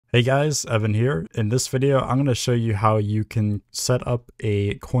Hey guys, Evan here. In this video, I'm going to show you how you can set up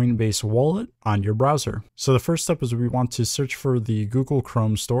a Coinbase wallet on your browser. So the first step is we want to search for the Google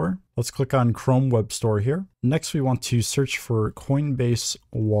Chrome store. Let's click on Chrome Web Store here. Next, we want to search for Coinbase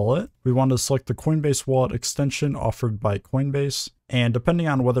Wallet. We want to select the Coinbase Wallet extension offered by Coinbase. And depending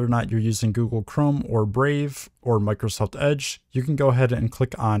on whether or not you're using Google Chrome or Brave or Microsoft Edge, you can go ahead and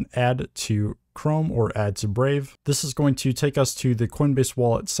click on Add to Chrome or Add to Brave. This is going to take us to the Coinbase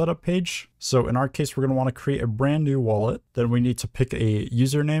Wallet setup page. So in our case, we're going to want to create a brand new wallet. Then we need to pick a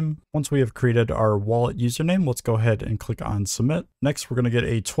username. Once we have created our wallet username, let's go ahead and click on Submit. Next, we're going to get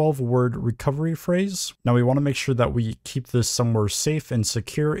a 12-word recovery phrase. Now we want to make sure that we keep this somewhere safe and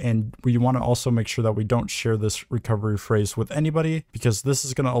secure, and we want to also make sure that we don't share this recovery phrase with anybody, because this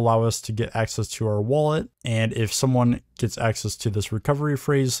is going to allow us to get access to our wallet. And if someone gets access to this recovery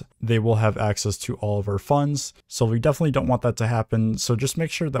phrase, they will have access to all of our funds. So we definitely don't want that to happen. So just make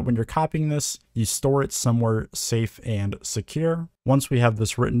sure that when you're copying this, you store it somewhere safe and secure. Once we have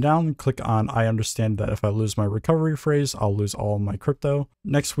this written down, click on I understand that if I lose my recovery phrase, I'll lose all of my crypto.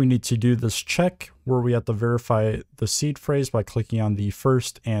 Next, we need to do this check where we have to verify the seed phrase by clicking on the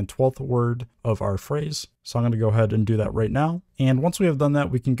first and 12th word of our phrase. So I'm going to go ahead and do that right now. And once we have done that,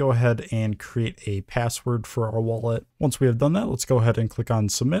 we can go ahead and create a password for our wallet. Once we have done that, let's go ahead and click on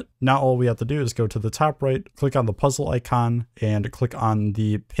Submit. Now all we have to do is go to the top right, click on the puzzle icon, and click on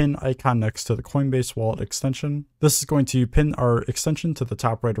the pin icon next to the Coinbase Wallet extension. This is going to pin our extension to the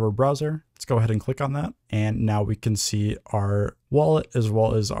top right of our browser. Let's go ahead and click on that. And now we can see our wallet as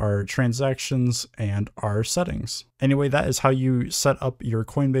well as our transactions and our settings. Anyway, that is how you set up your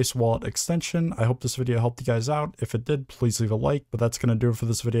Coinbase Wallet extension. I hope this video helped you guys out. If it did, please leave a like, but that's going to do it for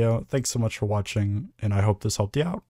this video. Thanks so much for watching, and I hope this helped you out.